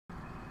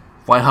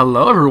Why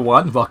hello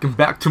everyone, welcome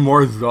back to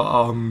more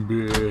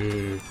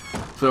Zombie.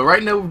 So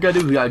right now what we gotta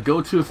do is we gotta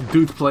go to this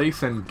dude's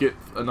place and get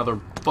another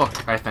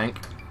book, I think.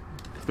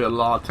 It's been a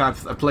lot of time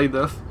since I played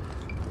this.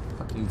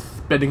 I've been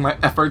spending my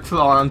efforts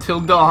on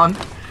until dawn.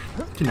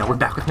 Okay, now we're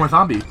back with more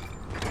Zombie.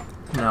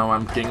 Now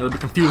I'm getting a little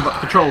bit confused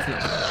about the controls now.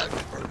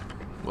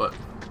 What?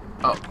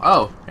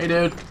 Oh, hey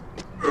dude.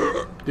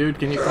 Dude,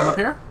 can you come up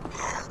here?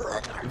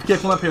 If you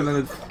can't come up here, then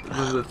it's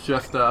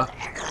just,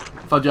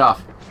 fudge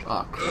off.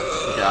 Oh,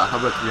 yeah, how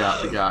about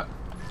we got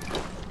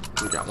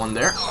one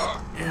there,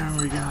 and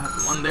we got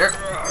one there,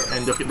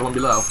 and don't get the one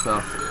below,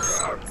 so,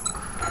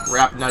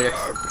 crap nuggets.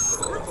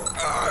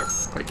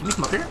 Wait, can you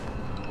come up here?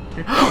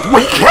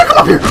 Wait, you can't come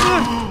up here!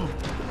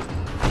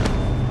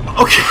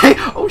 Okay,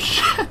 oh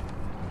shit!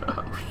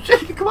 Oh shit,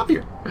 you can come up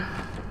here!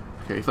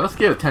 Okay, so let's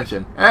get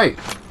attention. Hey!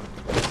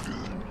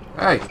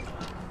 Hey!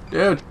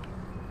 Dude!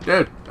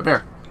 Dude, up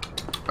here!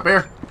 Up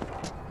here!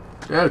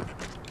 Dude!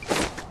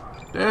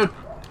 Dude!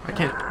 I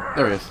can't.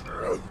 There it is.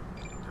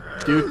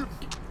 Dude,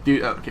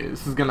 okay,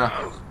 this is gonna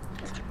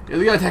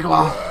take a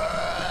while.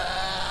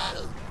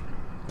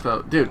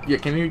 So, dude, yeah,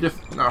 can you just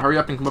hurry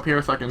up and come up here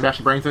so I can bash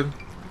your brains in?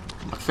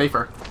 Much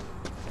safer.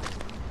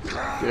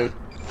 Dude,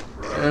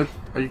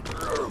 are you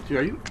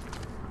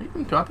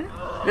can come up here?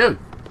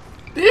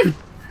 Dude!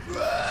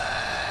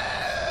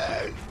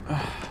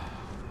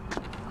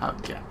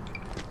 Okay.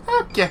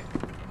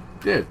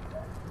 Dude.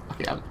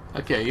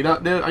 Okay, you know,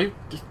 dude, are you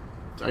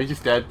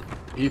just dead?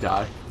 You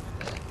die.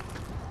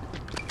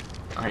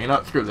 Alright, you know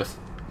what? Screw this.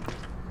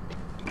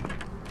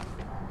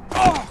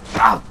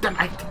 Oh, damn,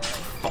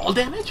 fall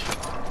damage?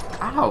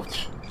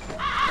 Ouch.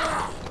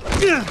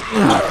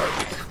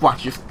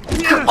 Watch you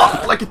come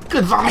off like a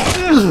good zombie.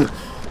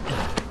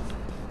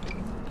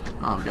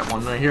 Oh, we got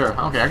one right here.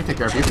 Okay, I can take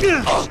care of you.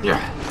 Yeah.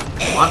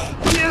 What?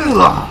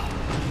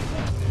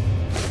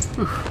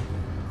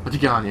 What'd you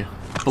get on you?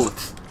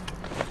 Bullets.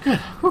 Good.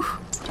 Whew.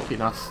 Okay,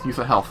 now let's use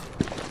the health.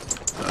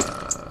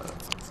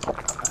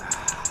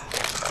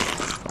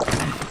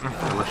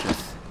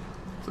 Delicious.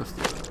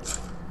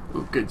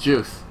 Ooh, good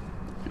juice.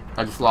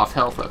 I just lost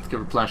health. That's good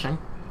replenishing.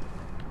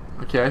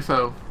 Okay,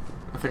 so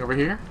nothing over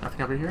here.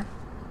 Nothing over here.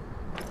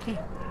 Okay.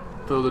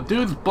 So the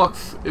dude's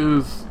books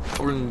is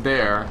over in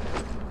there,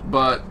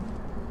 but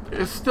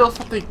there's still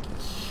something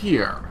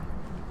here.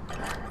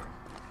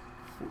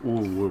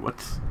 Ooh,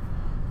 what's?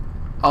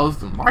 Oh, it's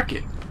the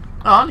market.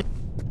 Oh,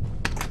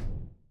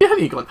 yeah,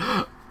 you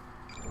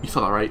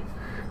saw that, right?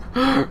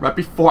 Right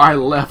before I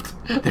left,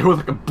 there was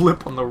like a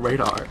blip on the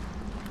radar.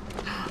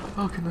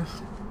 Oh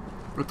goodness.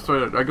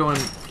 Sorry, do I go in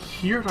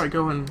here? Do I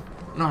go in?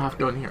 No, I have to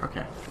go in here.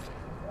 Okay.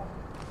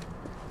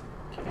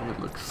 Okay, it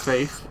looks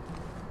safe.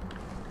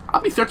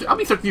 I'll be searching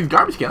these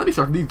garbage cans. I'll be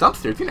searching these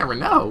dumpsters. You never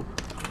know.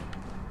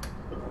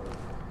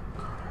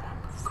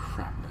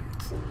 Crap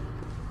nuggets.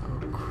 Oh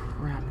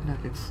crap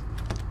nuggets.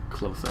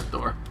 Close that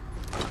door.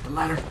 Got the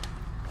ladder.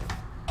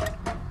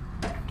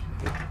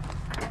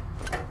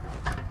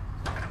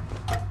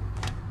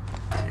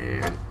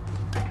 And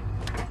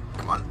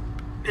come on.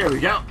 There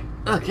we go.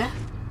 Okay.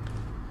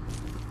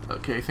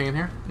 Okay, anything in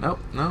here? Nope,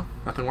 no,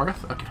 nothing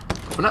worth. Okay,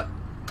 open up.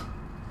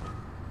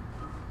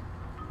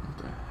 What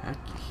the heck?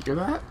 You hear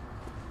that?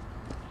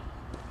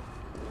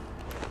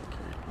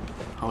 Okay.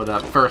 Hold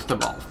up. First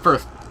of all,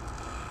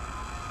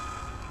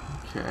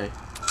 Okay.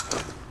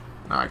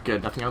 Alright,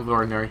 good. Nothing out of the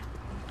ordinary.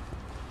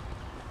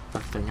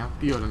 Nothing out of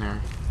the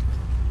ordinary.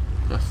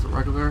 Just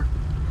regular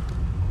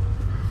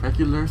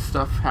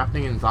stuff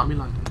happening in Zombie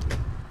London.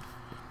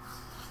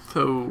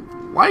 So,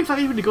 why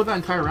exactly even to go that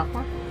entire route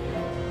for?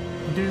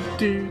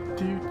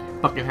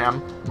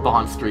 Buckingham,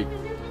 Bond Street.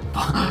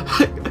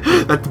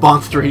 That's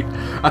Bond Street.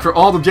 That's where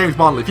all the James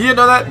Bond live. If you didn't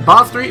know that,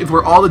 Bond Street is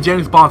where all the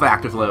James Bond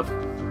actors live.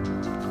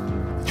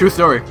 True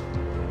story.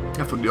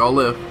 That's where they all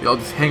live. They all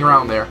just hang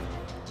around there.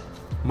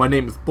 My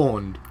name is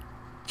Bond.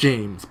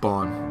 James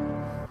Bond.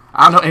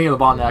 I don't know any of the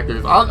Bond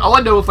actors. All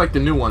I know is like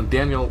the new one,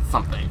 Daniel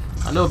something.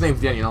 I know his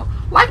name's Daniel.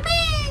 Like me!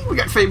 We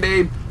got the same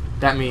name.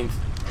 That means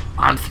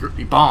I'm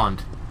strictly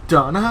Bond.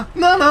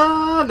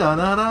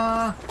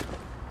 Da-na-na-na-na-na-na.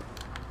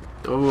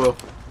 Oh,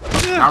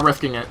 not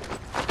risking it.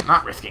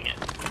 Not risking it.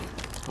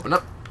 Open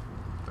up.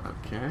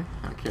 Okay.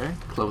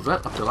 Close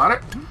that. Up the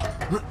ladder.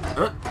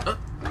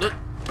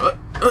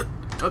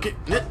 Okay.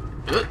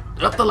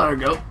 Up the ladder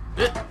go.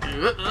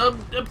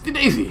 Up the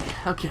daisy.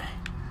 Okay.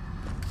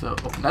 So,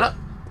 open that up.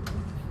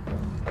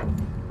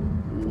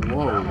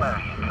 Whoa. Where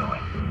are you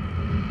going?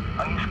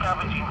 Are you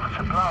scavenging for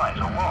supplies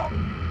or what?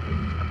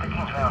 The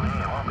pickings around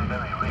here won't be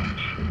very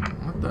rich.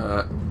 What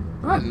the? Is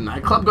that a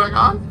nightclub going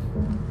on?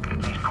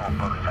 These poor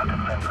buggers have to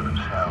fend for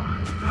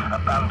themselves.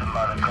 Abandoned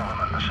by the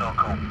government, the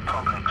so-called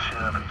public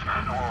servants,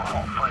 who all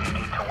hot-footed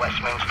into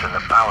Westminster and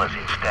the Bowers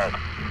instead.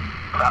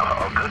 That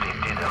little good it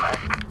did them, eh?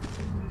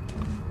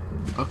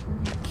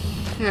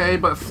 Okay,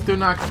 but still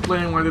not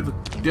explaining why there's a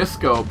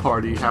disco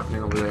party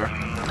happening over there. You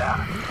hear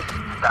that?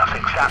 That's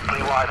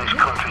exactly why this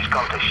country's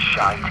gone to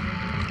shite.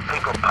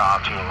 People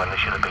partying when they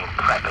should have been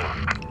prepping.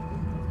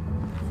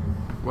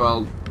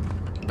 Well,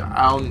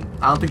 I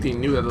don't think they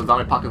knew that the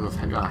zombie apocalypse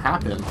was gonna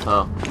happen,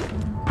 so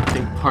I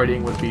think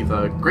partying would be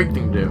the great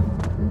thing to do.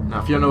 Now,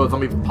 if you don't know what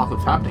zombie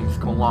apocalypse is happening, just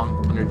go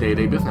along on your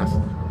day-to-day business.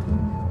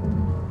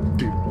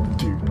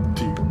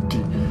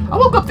 I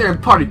woke up there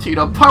and party too, you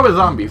know, party with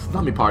zombies.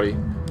 Zombie party.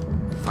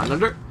 Sign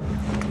under.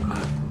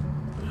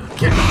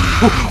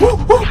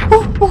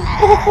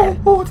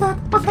 What's that?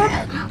 What's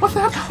that? What's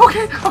that?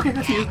 Okay, okay,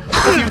 that's you.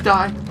 That's you.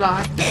 Die,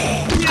 die,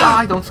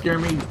 die. Don't scare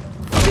me.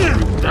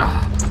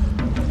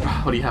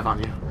 What do you have on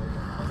you?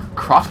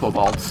 Crossbow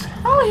bolts.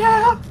 Oh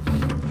yeah.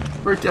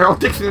 We're Daryl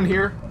Dixon in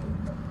here.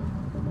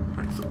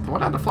 Right, so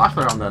what had the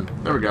flashlight on then?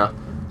 There we go.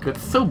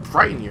 It's so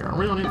bright in here. I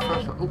really don't need a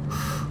flashlight.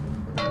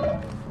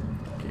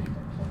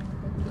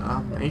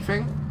 Oh.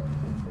 Anything?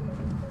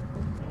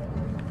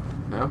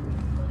 No?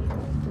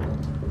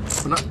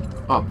 No?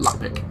 Oh,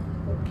 lockpick.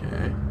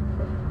 Okay.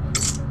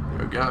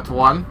 There we go, that's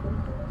one.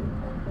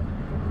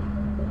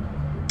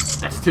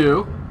 That's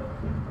two.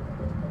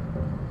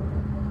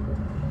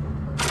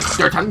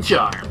 Dirt and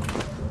charm.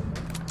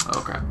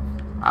 Okay.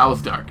 That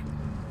was dark.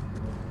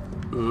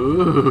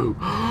 Ooh.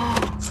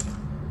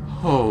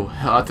 Oh,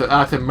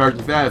 that's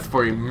emergency. That is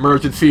for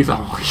emergencies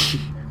only.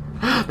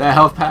 That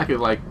health pack is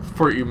like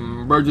for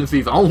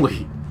emergencies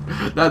only.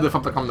 That is if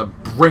I'm like on the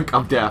brink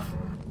of death.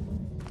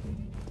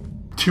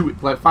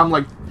 Like if I'm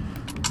like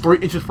 3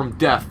 inches from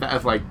death, that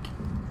is like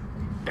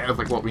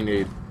what we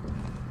need.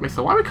 Wait,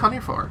 so why are we coming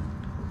here for?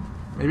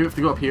 Maybe we have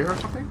to go up here or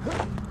something?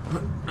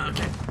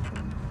 Okay.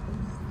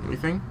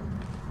 Anything?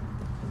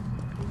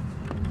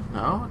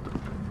 No?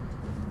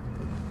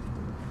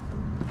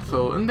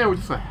 So in there was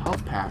just a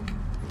health pack.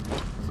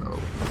 So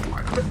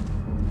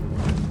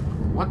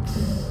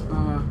what's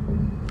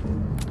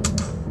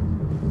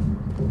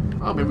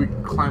oh, maybe we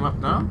can climb up.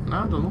 No?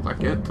 No, doesn't look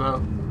like it.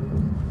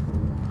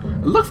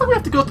 It looks like we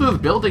have to go through this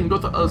building and go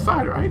to the other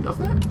side, right?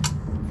 Doesn't it?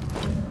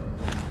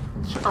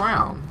 Check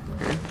around.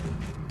 Okay.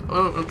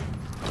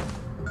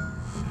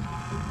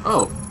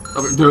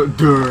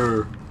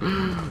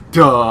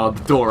 Duh,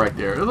 the door right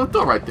there. There's a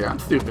door right there. I'm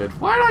stupid.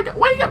 Why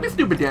you gotta be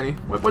stupid, Danny?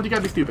 What you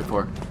gotta be stupid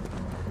for?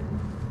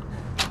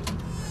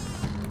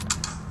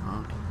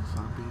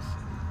 Zombies.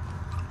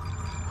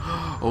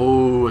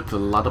 Oh, it's a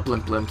lot of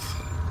blimps.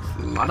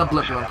 A lot of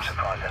blimps. I'm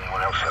surprised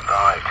anyone else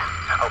survived.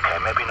 Okay,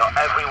 maybe not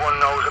everyone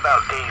knows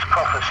about these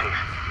prophecies,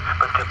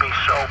 but to be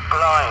so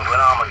blind when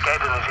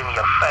Armageddon is in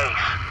your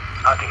face,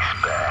 I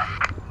despair.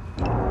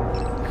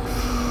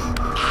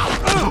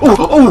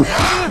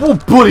 Oh,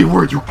 buddy,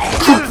 where'd you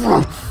come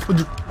from?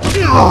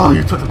 Oh,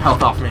 you took some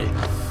health off me.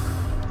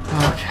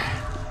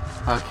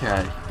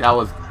 Okay. That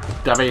was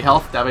any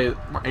health? Any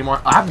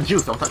more? I have the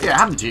juice. Yeah, I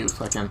have the juice.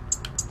 I can.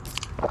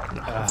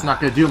 It's not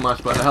gonna do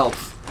much, but it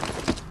helps.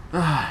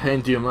 It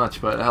didn't do much,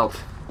 but it helped.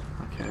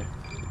 Okay.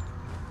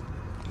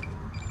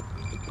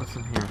 What's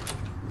in here?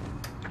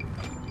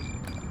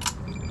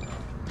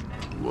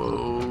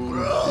 Whoa.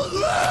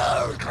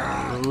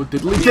 Oh,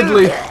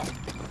 diddly.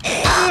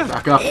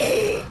 Back up.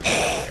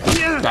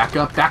 Back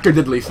your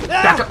diddlies.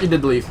 Back up your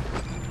diddlies.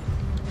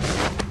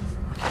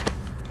 Okay.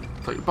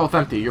 So you're both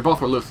empty. You're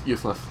both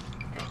useless.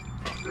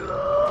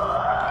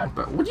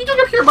 But what are you doing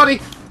up here,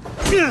 buddy?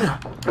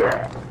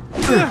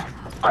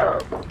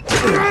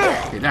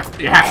 Okay, that's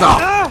your hats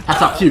off.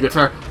 Hats off to you, good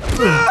sir.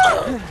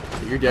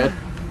 You're dead.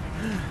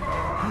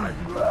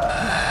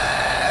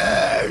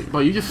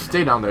 Well, you just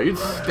stay down there. You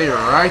just stay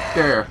right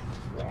there.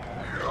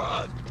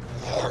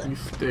 You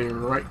stay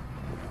right.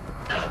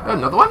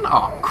 Another one?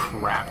 Oh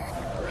crap!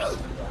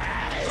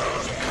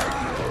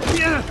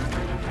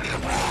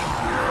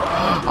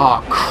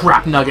 Oh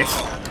crap nuggets!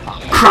 Oh,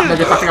 crap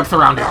nuggets! I think I'm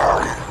surrounded.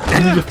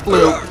 And you just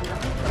flew.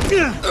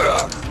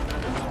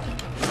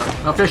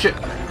 No, fish it!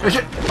 Fish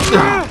it!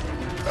 No!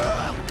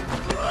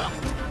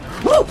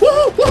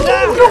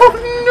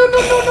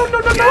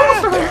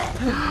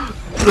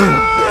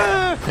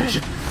 Fish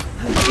it!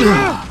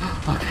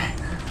 Okay.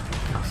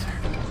 No, sir.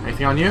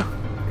 Anything on you?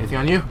 Anything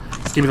on you?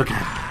 Give me the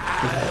gun.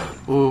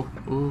 Ooh,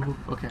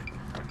 okay.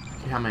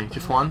 Okay, how many?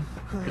 Just one?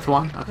 Just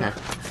one? Okay.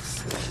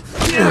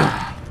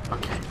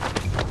 Okay.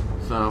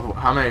 So,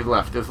 how many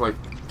left? There's like,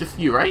 just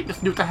you, right?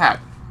 Just do with the hat.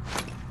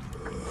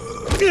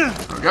 There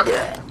we go.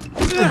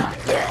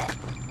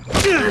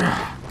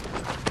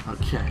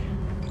 Okay.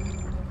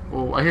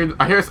 Oh, I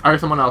hear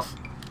someone else.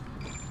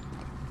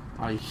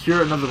 I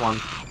hear another one.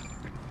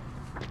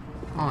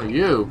 Oh,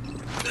 you.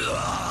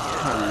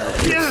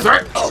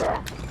 Sir!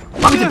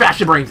 Let me just bash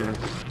your brains in.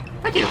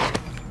 Thank you.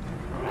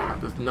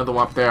 There's another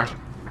one up there.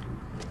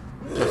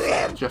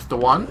 Just the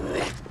one.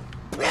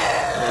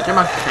 Hey, come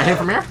on. Can I hit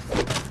from here?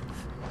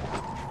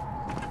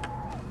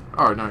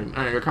 Oh, no,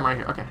 you're coming right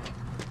here. Okay.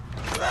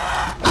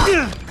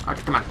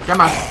 Okay, come on.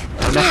 Come on.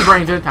 Time to bash your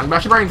brains in. Time to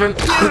bash your brains in.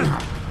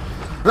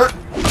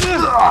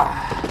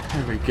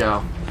 There we go.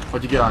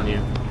 What'd you get on you?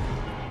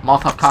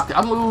 Molotov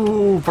cocktail.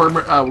 Ooh, we're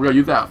gonna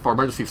use that for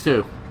emergencies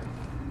too.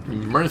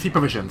 Emergency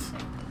provisions.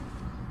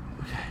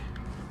 Okay.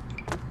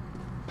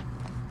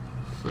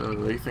 So,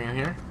 anything in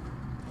here?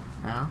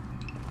 No?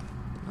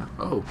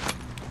 Oh.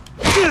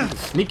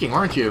 Sneaking,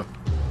 aren't you?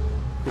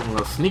 Ooh, a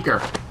little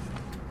sneaker.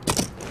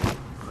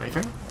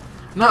 Anything?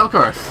 No, of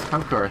course.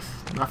 Of course.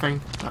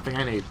 Nothing. Nothing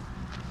I need.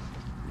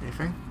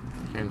 Anything?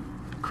 You can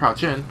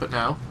crouch in, but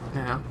no.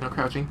 No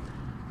crouching.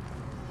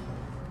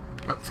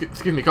 Oh,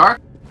 excuse me, car.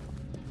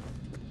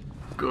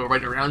 Go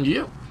right around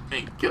you.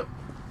 Thank you.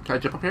 Can I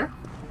jump up here?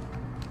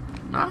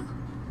 No?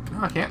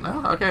 No, I can't.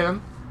 No? Okay,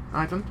 then.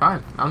 Alright, then.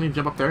 Fine. I don't need to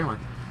jump up there anyway.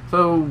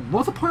 So, what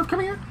was the point of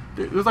coming here?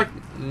 There's, like,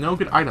 no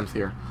good items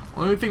here.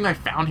 The only thing I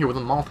found here was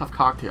a Molotov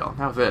cocktail.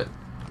 That was it.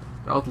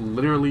 That was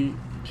literally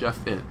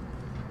just it.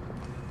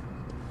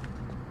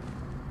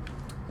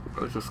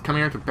 Let's just come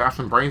here to bash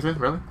some brains in?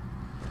 Really?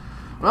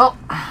 Well,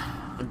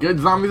 a good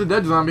zombie's a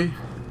dead zombie.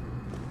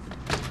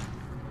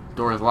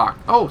 Door is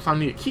locked. Oh, so I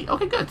need a key.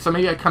 Okay, good. So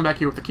maybe I come back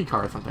here with the key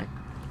card or something.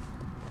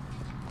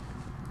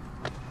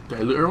 Did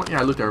I loot everyone?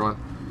 Yeah, I looted everyone.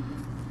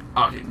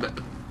 Okay,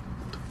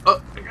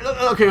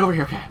 okay, over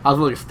here. Okay, I was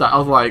really stuck. I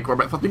was like, where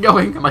am I something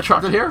going? Am I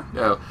trapped in here?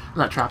 No, I'm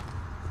not trapped.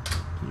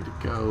 I need to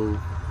go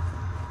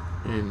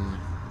in.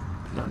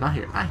 No, not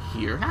here. Not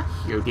here. Not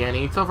here,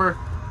 Danny. It's over.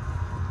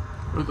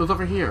 It goes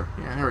over here.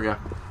 Yeah, here we go.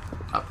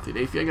 Up to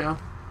Daisy I go.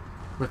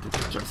 With the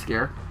jump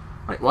scare.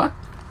 Wait, what?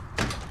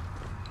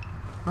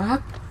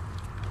 What?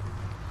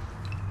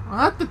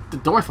 What? The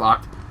door's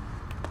locked.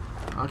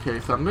 Okay,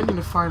 so I'm going to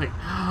need to find it.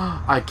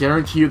 I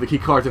guarantee you the key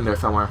card's in there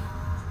somewhere.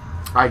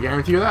 I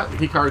guarantee you that. The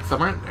key card's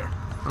somewhere in there.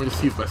 Let me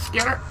just use my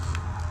scanner.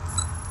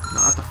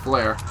 No, not the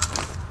flare.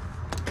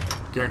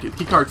 Guarantee the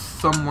key card's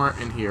somewhere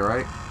in here,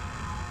 right?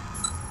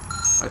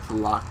 That's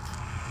locked.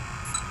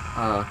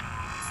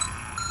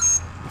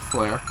 The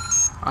flare.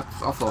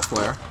 That's also a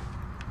flare.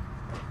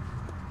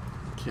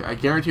 Okay, I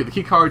guarantee you the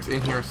key card's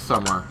in here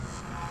somewhere.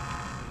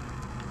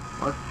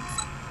 What?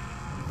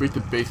 Reach the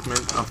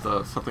basement of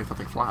the something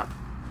flat.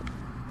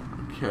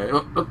 Okay.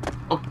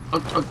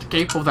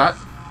 Okay, pull that.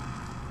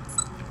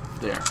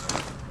 There.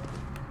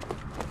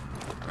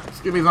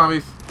 Excuse me,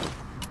 zombies.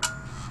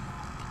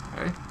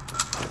 Okay.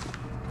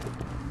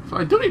 So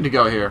I do need to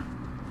go here.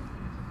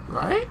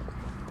 Right?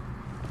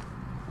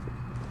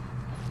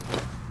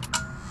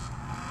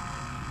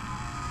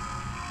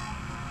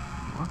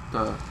 What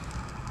the?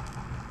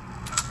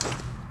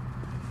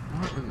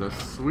 What in the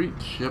sweet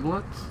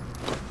giblets?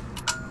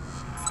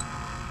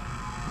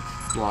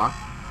 It's blocked.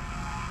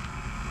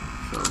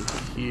 So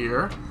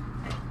here.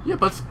 Yeah,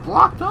 but it's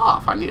blocked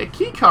off. I need a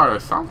key card or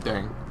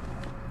something.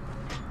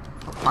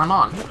 I'll climb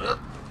on.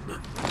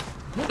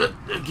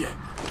 Okay.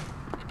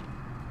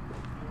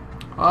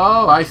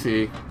 Oh, I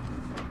see.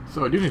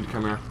 So I do need to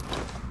come here.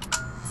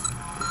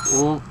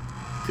 Oh,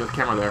 see the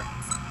camera there.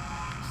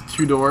 There's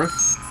 2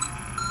 doors.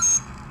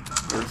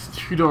 There's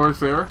 2 doors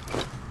there.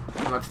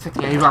 I'm not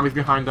detecting any zombies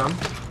behind them.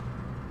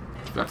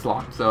 That's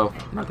locked, so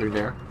I'm not going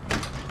there.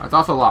 It's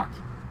also locked.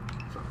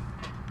 So,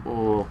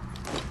 oh.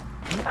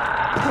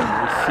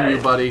 I'll see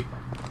you, buddy.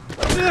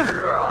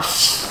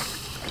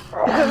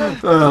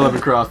 Let me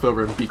cross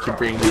over and beat your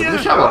brain with the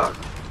shovel.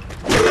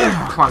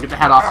 Come on, get the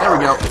hat off. There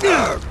we go.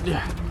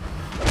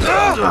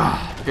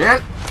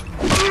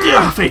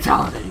 Yeah,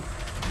 fatality.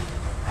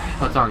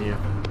 What's on you?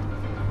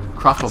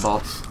 Crossbow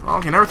bolts. Oh,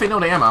 I can never say no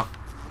to ammo.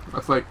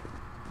 That's like,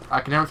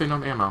 I can never say no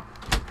to ammo.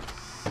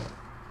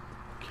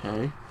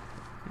 Okay.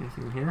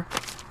 Anything in here?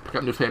 Pick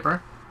up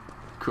newspaper.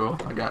 Cool.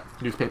 I got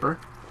newspaper.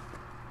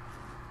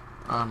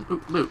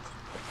 Ooh, loot.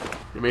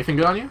 You have anything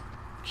good on you?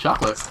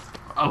 Chocolate.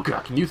 Oh god,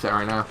 I can use that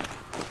right now.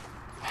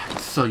 I can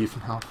so use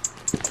some health.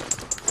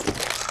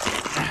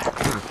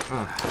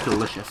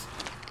 Delicious.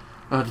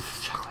 Oh, this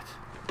is chocolate.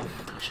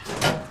 Delicious.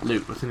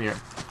 Loot. What's in here?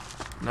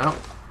 No,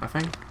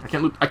 nothing. I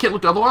can't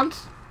loot the other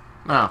ones?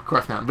 No, of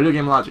course not. Video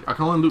game logic. I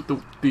can only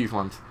loot these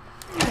ones.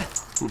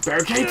 Ooh,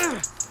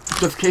 barricades.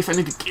 Just in case I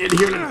need to get in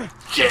here in the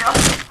jam.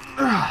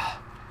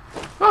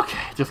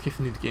 Okay, just in case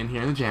I need to get in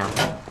here in the jam.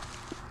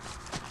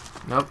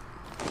 Nope.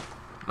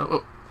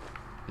 Oh.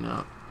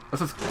 No.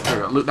 Let's just there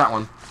we go. Loot that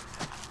one.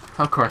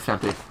 Of course,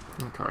 empty.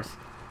 Of course.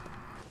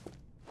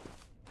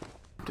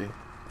 Empty.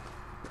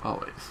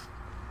 Always.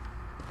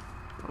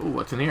 Oh,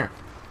 what's in here?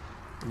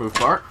 Move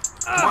part.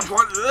 Come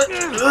on.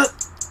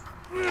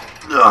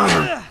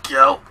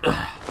 Go.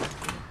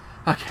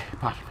 Okay,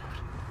 body mode.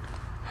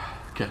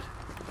 Good.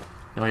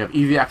 Now we have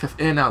easy access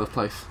in and out of the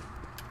place.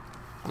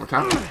 One more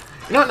time.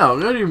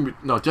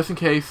 No, just in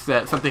case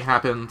that something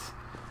happens,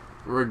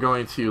 we're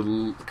going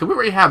to... Because we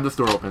already have this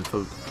door open,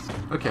 so...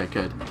 Okay,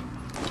 good.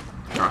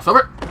 Cross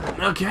over.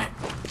 Okay.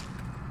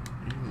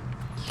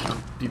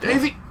 Jumpy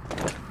daisy.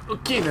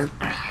 Okay, then.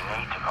 You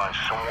need to find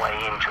some way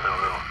into the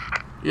room.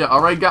 Yeah,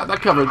 already got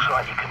that covered. Looks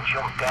like you can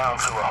jump down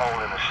through a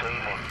hole in the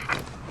ceiling.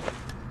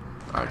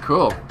 Alright,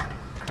 cool.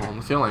 Hole in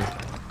the ceiling.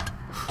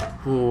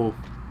 Ooh.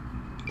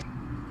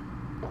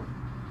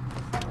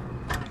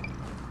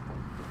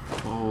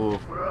 Oh.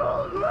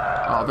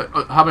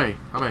 Oh, how many?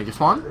 How many? Just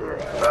one?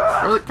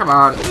 Really? Come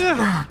on.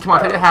 Come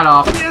on, take your hat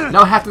off.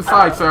 No hats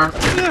inside, sir.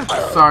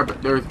 Sorry,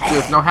 but there's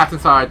no hats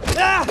inside.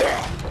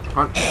 Come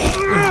on.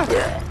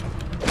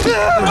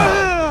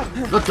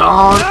 The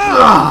dawn!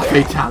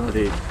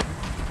 Fatality.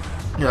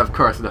 Yeah, of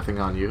course, nothing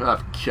on you.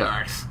 Of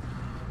course.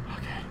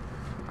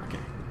 Okay.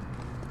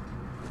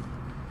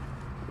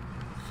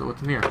 So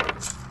what's in here?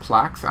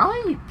 Plaques? I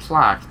don't need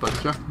plaques, but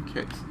just in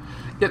case.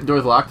 Yep,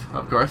 door's locked,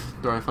 of course.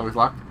 Door's always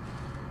locked.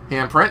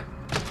 Handprint.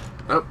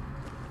 Nope.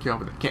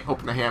 Can't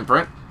open the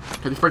handprint.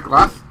 Can you break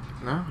glass?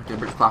 No, I can't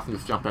break glass and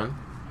just jump in.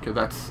 Because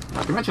that's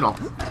not conventional.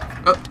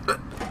 The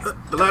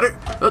ladder.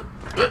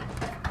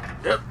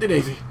 Yep, did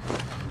easy.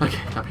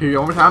 Okay, up here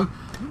one more time.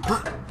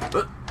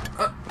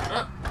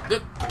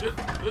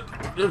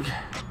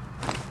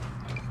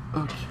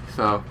 Okay,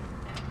 so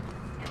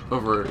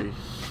over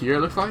here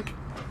it looks like.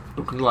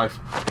 Don't come to life.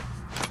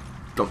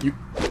 Don't you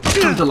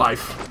come to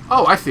life.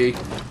 Oh, I see.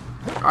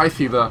 I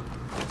see the...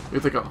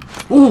 It's like a...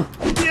 Ooh!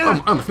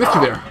 I almost missed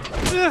you there.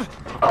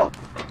 Oh,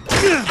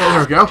 there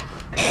we go.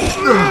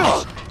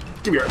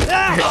 Give me your...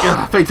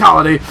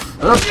 fatality.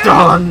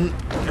 Done.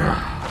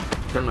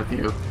 Done with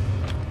you.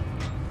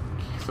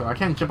 So I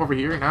can't jump over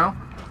here now?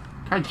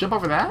 Can I jump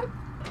over that?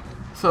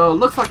 So it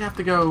looks like I have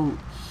to go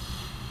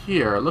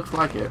here. It looks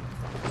like it.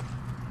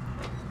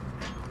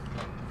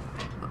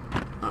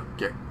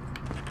 Okay.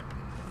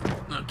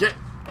 Okay.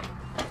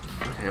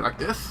 Okay, like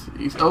this.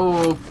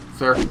 Oh,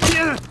 sir.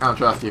 I don't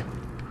trust you.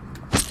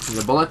 Need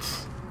the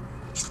bullets?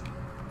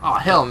 Oh,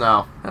 hell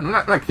no. I'm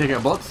not taking a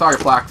bullet. Sorry,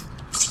 plaques.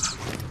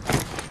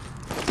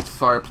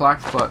 Sorry,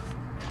 plaques, but...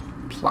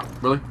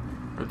 Really?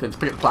 Did I just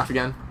pick up the plaques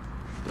again?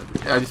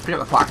 Did I just pick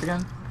up the plaques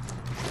again?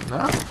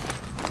 No?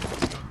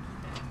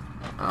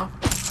 Oh.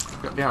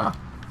 Got the ammo.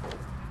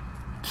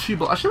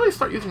 I should really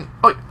start using...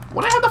 Oh,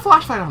 when I have the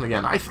flashlight on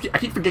again? I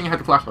keep forgetting I had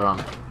the flashlight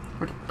on.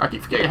 I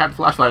keep forgetting I had the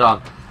flashlight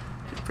on.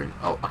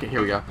 Oh, okay,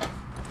 here we go.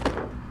 Okay,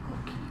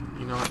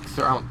 you know what,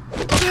 sir, I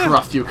don't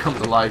trust you. Come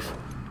to life.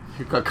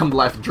 You gotta come to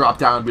life and drop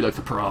down and be like,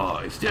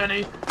 surprise,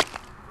 Danny.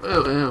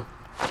 Ew, ew.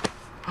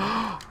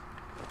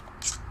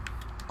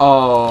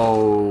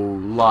 Oh,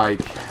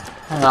 like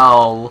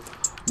hell.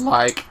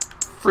 Like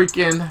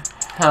freaking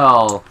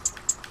hell.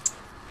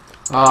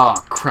 Oh,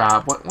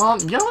 crap. What?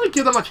 Well, you don't really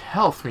give that much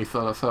health to me,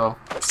 so I'm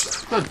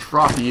gonna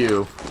drop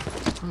you.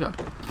 I'm gonna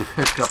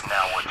pick up.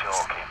 Now we're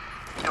talking.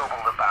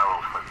 Double the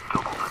barrels for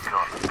double the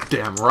gun.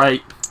 Damn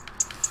right.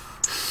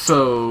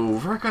 So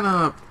we're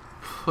gonna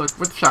put...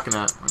 Where's the shotgun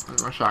at?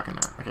 Where's my shotgun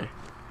at? Okay.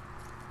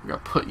 We're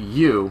gonna put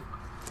you.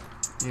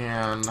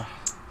 And...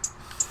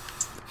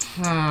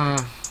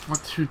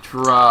 what to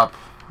drop?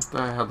 What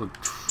the hell to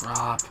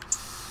drop?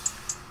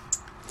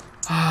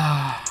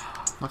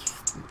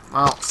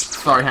 Well,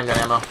 sorry, handgun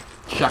ammo.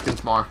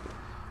 Shotgun's more.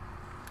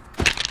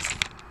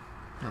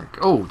 There we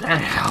go. Oh,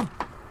 damn!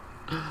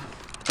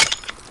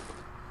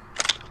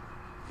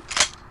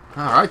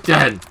 Alright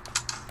then!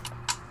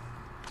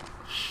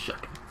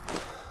 Shotgun.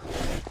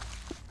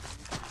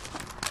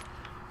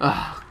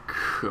 Ah,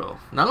 cool.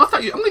 Now I'm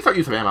gonna start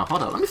using ammo.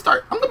 Hold on, I'm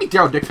gonna be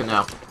Daryl Dixon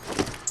now.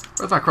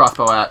 Where's my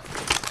crossbow at?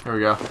 There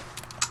we go.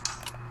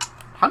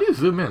 How do you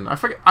zoom in? I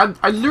forget.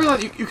 I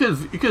literally you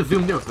could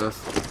zoom in with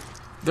this.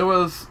 There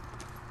was,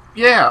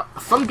 yeah,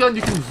 some gun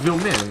you can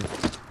zoom in.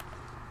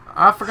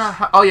 I forgot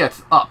how. Oh yeah,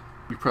 it's up.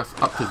 You press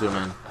up to zoom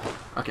in.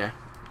 Okay.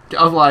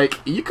 I was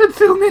like, you could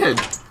zoom in.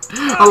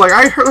 I was like,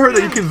 I heard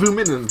that you can zoom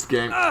in this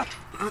game.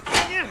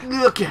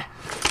 Okay.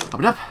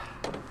 Open up.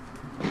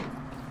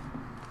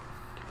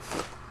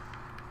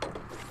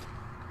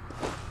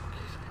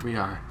 Here we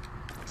are.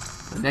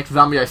 The next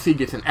zombie I see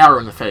gets an arrow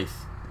in the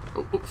face.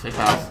 Oh, oops, safe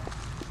house.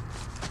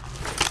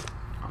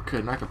 Oh,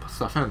 good. Now I can put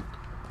stuff in.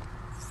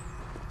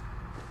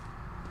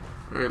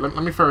 Wait, let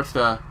me first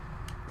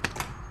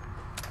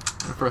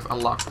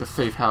unlock the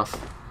safe house,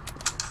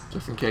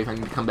 just in case I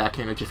need to come back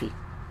here in a jiffy.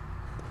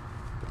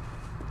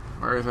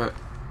 Where is it?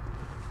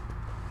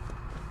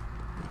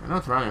 I know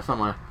it's around here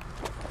somewhere.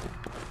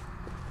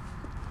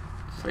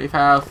 Safe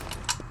house.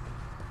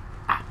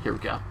 Ah, here we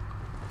go.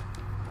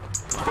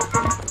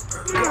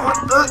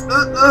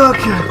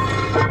 Okay.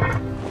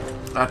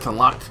 That's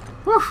unlocked.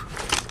 Whew.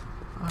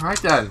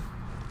 Alright then.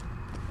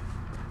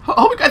 I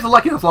hope you guys are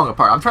liking this longer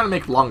part. I'm trying to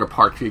make longer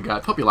parts for you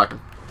guys. Hope you like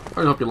them.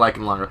 I hope you like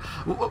them longer.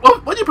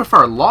 What do you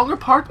prefer? Longer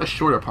parts or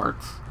shorter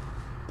parts?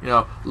 You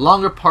know,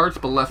 longer parts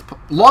but less...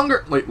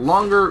 longer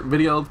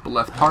videos but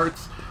less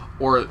parts,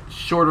 or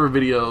shorter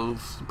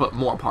videos but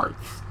more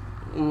parts?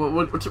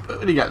 What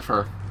do you got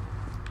for...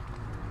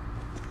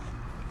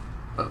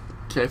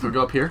 Okay, so we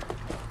go up here.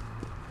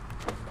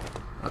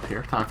 Up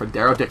here. Time for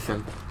Daryl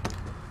Dixon.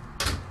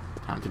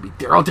 Time to be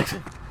Daryl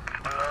Dixon.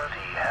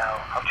 Bloody hell.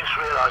 I've just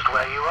realised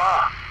where you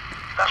are.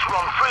 That's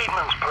Ron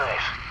Friedman's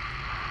place.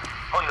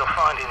 All you'll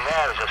find in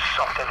there is a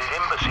soft-headed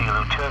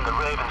imbecile who turned the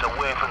Ravens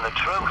away from the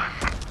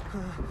truth.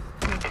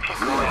 If you're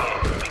going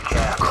in, be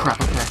careful. Crap,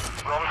 okay.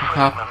 Ron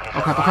Friedman is a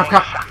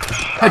crap. sack of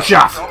shit.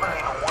 Headshot! Don't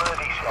believe a word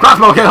he says.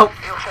 Crossbow kill!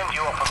 He'll send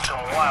you off on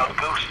some wild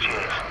goose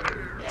chase.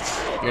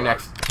 You're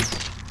next.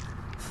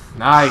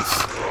 Nice.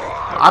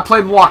 I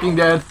played Walking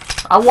Dead.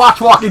 I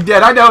watched Walking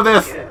Dead. I know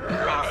this.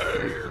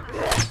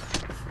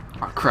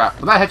 Oh crap!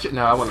 Was that headshot?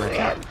 No, I wasn't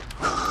headshot.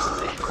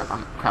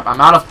 Crap! I'm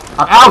out.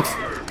 I'm out.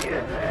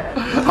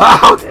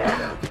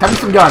 Tell me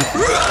some guns.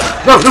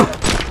 No.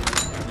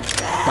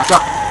 Back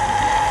up.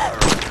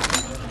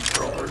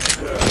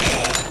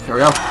 Here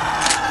we go.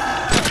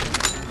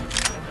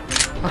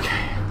 Okay.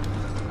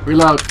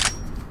 Reload.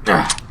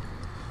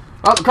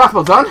 Well, the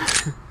crossbow's done.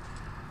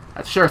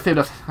 That sure saved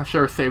us. That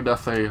sure saved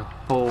us a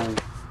whole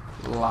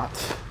lot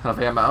of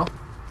ammo.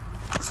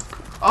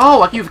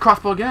 Oh, I can use the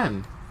crossbow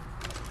again.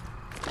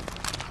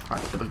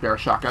 Alright, the bear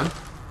shotgun.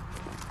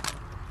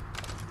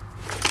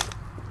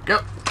 Go.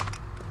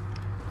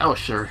 That was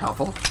sure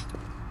helpful.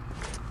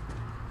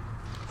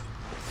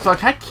 So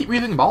can I keep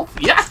using both?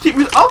 Yeah, keep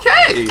using.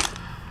 Okay.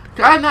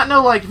 Can I not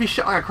know like if you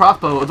shot like a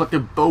crossbow, is like the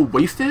bow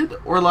wasted,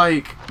 or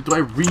like do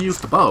I reuse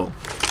the bow?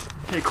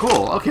 Okay,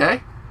 cool.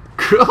 Okay,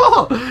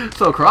 cool.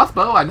 So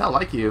crossbow, I now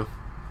like you.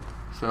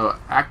 So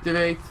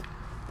activate,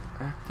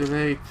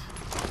 activate.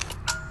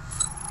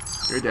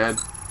 You're dead.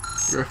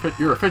 You're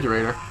a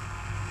refrigerator.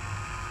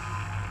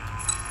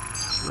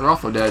 You're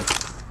also dead.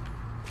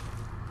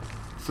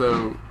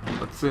 So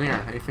what's in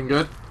here? Anything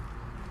good?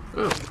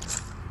 Ooh,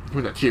 give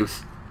me that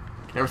juice.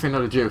 Never say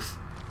no to juice.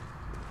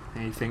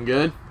 Anything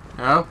good?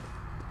 No?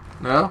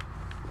 No?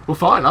 Well,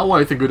 fine. I don't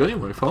want anything good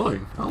anyway.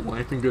 Fine. I don't want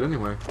anything good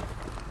anyway.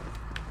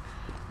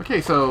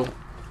 Okay, so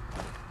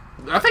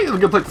I think it's a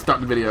good place to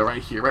start the video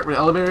right here. Right where the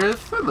elevator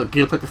is. That's a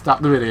good place to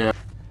stop the video.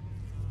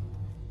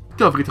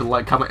 Don't forget to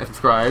like, comment, and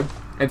subscribe.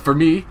 And for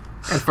me,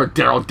 and for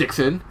Daryl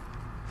Dixon,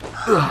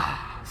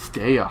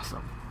 stay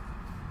awesome.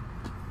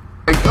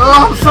 Like,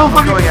 oh, I'm so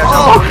fucking.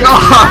 Oh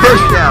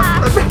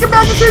god! Let's make a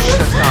bad decision.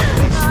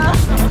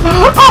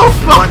 Oh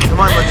fuck! Come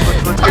on,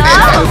 let's get you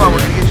out. Come on, we're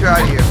gonna get you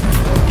out of here.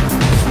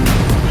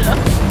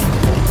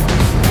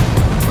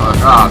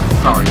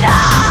 Sorry.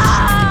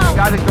 You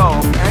gotta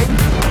go, okay?